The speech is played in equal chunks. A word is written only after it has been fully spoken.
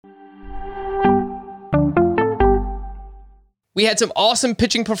We had some awesome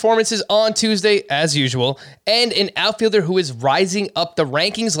pitching performances on Tuesday, as usual, and an outfielder who is rising up the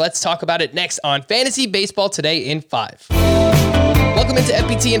rankings. Let's talk about it next on Fantasy Baseball Today in 5. Welcome into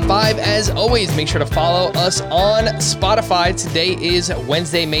FBT in 5. As always, make sure to follow us on Spotify. Today is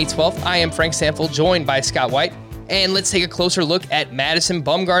Wednesday, May 12th. I am Frank Sample, joined by Scott White. And let's take a closer look at Madison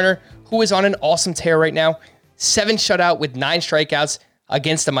Bumgarner, who is on an awesome tear right now. 7 shutout with 9 strikeouts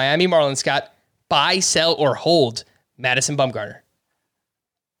against the Miami Marlins. Scott, buy, sell, or hold Madison Bumgarner?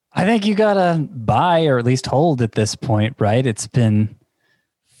 I think you gotta buy or at least hold at this point, right? It's been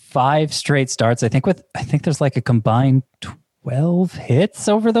 5 straight starts. I think there's like a combined 12 hits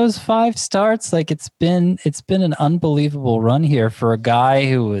over those 5 starts. Like it's been an unbelievable run here for a guy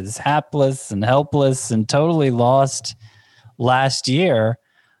who was hapless and helpless and totally lost last year.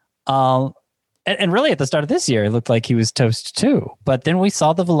 And really at the start of this year, it looked like he was toast too. But then we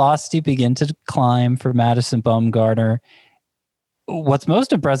saw the velocity begin to climb for Madison Bumgarner. What's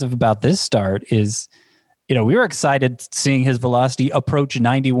most impressive about this start is, we were excited seeing his velocity approach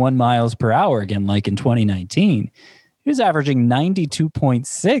 91 miles per hour again, like in 2019. He was averaging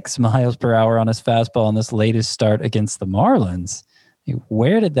 92.6 miles per hour on his fastball in this latest start against the Marlins.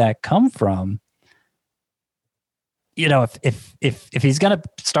 Where did that come from? If he's going to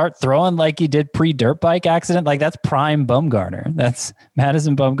start throwing like he did pre-dirt bike accident, like that's prime Bumgarner. That's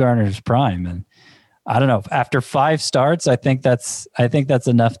Madison Bumgarner's prime. And I don't know, after 5 starts, I think that's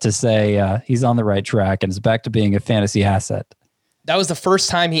enough to say he's on the right track and is back to being a fantasy asset. That was the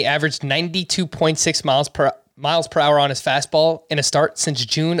first time he averaged 92.6 miles per hour on his fastball in a start since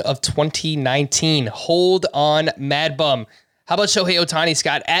June of 2019. Hold on, Mad Bum. How about Shohei Ohtani,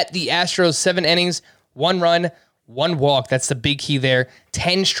 Scott? At the Astros, 7 innings, 1 run, 1 walk. That's the big key there.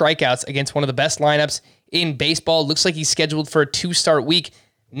 10 strikeouts against one of the best lineups in baseball. Looks like he's scheduled for a 2-start week.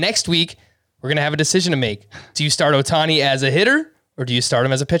 Next week, we're going to have a decision to make. Do you start Ohtani as a hitter or do you start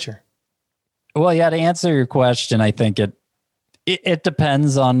him as a pitcher? Well, yeah, to answer your question, I think it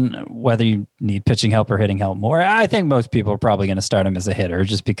depends on whether you need pitching help or hitting help more. I think most people are probably going to start him as a hitter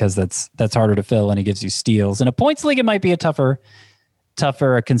just because that's harder to fill and he gives you steals. In a points league, it might be a tougher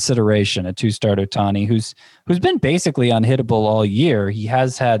consideration, a 2-start Ohtani, who's been basically unhittable all year. He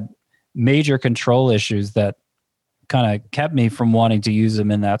has had major control issues that kind of kept me from wanting to use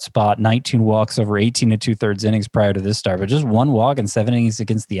him in that spot. 19 walks over 18 and 2/3 innings prior to this start, but just 1 walk in 7 innings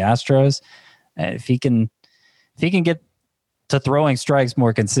against the Astros. If he can get to throwing strikes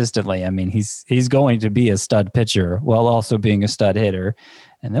more consistently, I mean, he's going to be a stud pitcher while also being a stud hitter.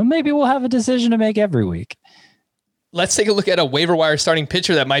 And then maybe we'll have a decision to make every week. Let's take a look at a waiver wire starting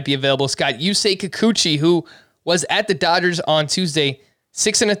pitcher that might be available. Scott, Yusei Kikuchi, who was at the Dodgers on Tuesday,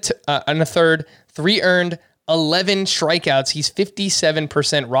 6 1/3, 3 earned, 11 strikeouts. He's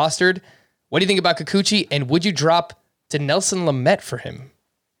 57% rostered. What do you think about Kikuchi? And would you drop Dinelson Lamet for him?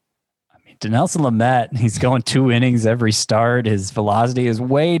 I mean, Dinelson Lamet, he's going 2 innings every start. His velocity is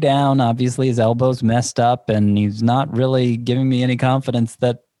way down. Obviously, his elbow's messed up, and he's not really giving me any confidence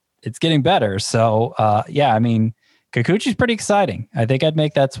that it's getting better. So, yeah, I mean, Kikuchi's pretty exciting. I think I'd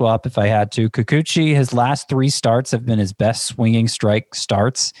make that swap if I had to. Kikuchi, his last 3 starts have been his best swinging strike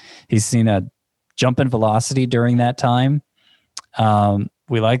starts. He's seen a jump in velocity during that time.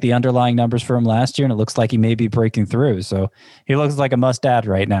 We like the underlying numbers for him last year, and it looks like he may be breaking through. So he looks like a must-add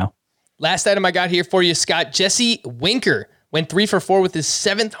right now. Last item I got here for you, Scott. Jesse Winker went 3 for 4 with his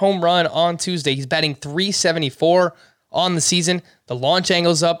 7th home run on Tuesday. He's batting .374 on the season. The launch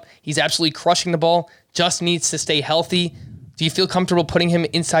angle's up. He's absolutely crushing the ball. Just needs to stay healthy. Do you feel comfortable putting him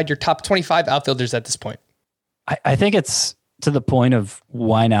inside your top 25 outfielders at this point? I think it's to the point of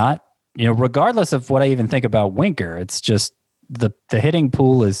why not? Regardless of what I even think about Winker, it's just the hitting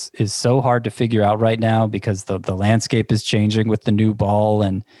pool is so hard to figure out right now because the landscape is changing with the new ball,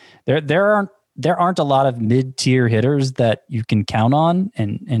 and there aren't a lot of mid-tier hitters that you can count on.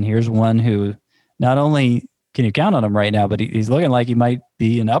 And here's one who not only can you count on him right now, but he's looking like he might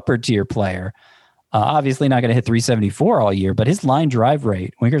be an upper tier player. Obviously not going to hit 374 all year, but his line drive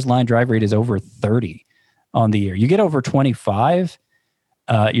rate, Winker's line drive rate is over 30 on the year. You get over 25,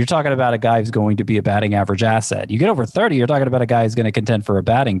 you're talking about a guy who's going to be a batting average asset. You get over 30, you're talking about a guy who's going to contend for a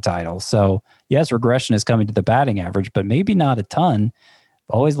batting title. So yes, regression is coming to the batting average, but maybe not a ton.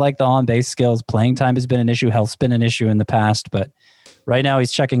 Always liked the on-base skills. Playing time has been an issue. Health's been an issue in the past, but right now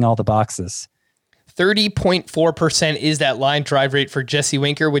he's checking all the boxes. 30.4% is that line drive rate for Jesse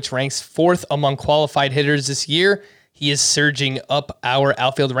Winker, which ranks 4th among qualified hitters this year. He is surging up our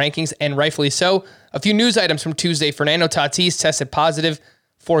outfield rankings, and rightfully so. A few news items from Tuesday. Fernando Tatis tested positive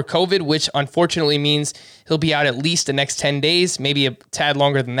for COVID, which unfortunately means he'll be out at least the next 10 days, maybe a tad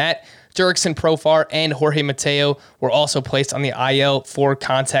longer than that. Jurickson Profar and Jorge Mateo were also placed on the IL for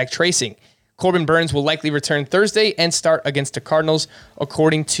contact tracing. Corbin Burns will likely return Thursday and start against the Cardinals,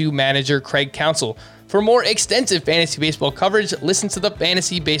 according to manager Craig Counsell. For more extensive fantasy baseball coverage, listen to the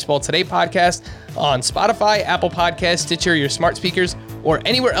Fantasy Baseball Today podcast on Spotify, Apple Podcasts, Stitcher, your smart speakers, or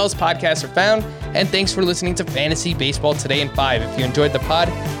anywhere else podcasts are found. And thanks for listening to Fantasy Baseball Today in 5. If you enjoyed the pod,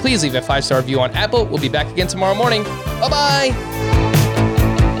 please leave a 5-star review on Apple. We'll be back again tomorrow morning. Bye-bye.